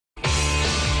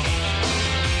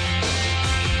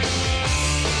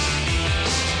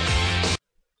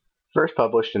First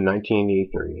published in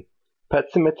 1983,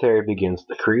 Pet Sematary begins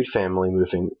the Creed family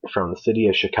moving from the city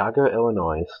of Chicago,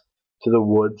 Illinois, to the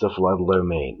woods of Ludlow,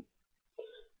 Maine.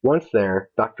 Once there,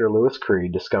 Dr. Lewis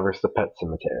Creed discovers the Pet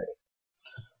Sematary,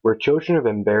 where children have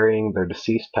been burying their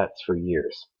deceased pets for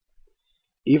years.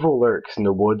 Evil lurks in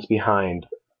the woods behind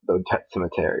the Pet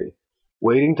Sematary,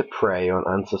 waiting to prey on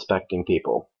unsuspecting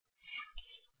people.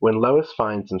 When Lois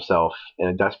finds himself in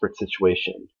a desperate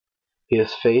situation, he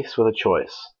is faced with a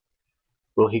choice.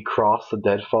 Will he cross the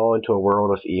deadfall into a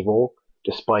world of evil,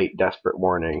 despite desperate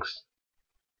warnings,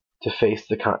 to face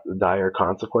the dire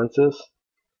consequences?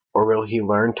 Or will he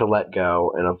learn to let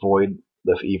go and avoid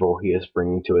the evil he is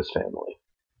bringing to his family?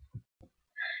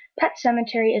 Pet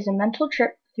Sematary is a mental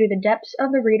trip through the depths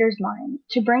of the reader's mind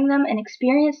to bring them an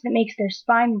experience that makes their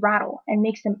spine rattle and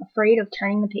makes them afraid of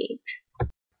turning the page.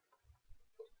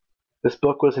 This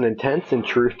book was an intense and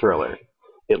true thriller.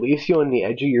 It leaves you on the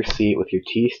edge of your seat with your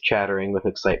teeth chattering with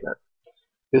excitement.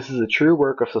 This is a true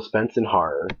work of suspense and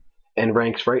horror, and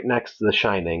ranks right next to The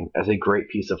Shining as a great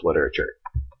piece of literature.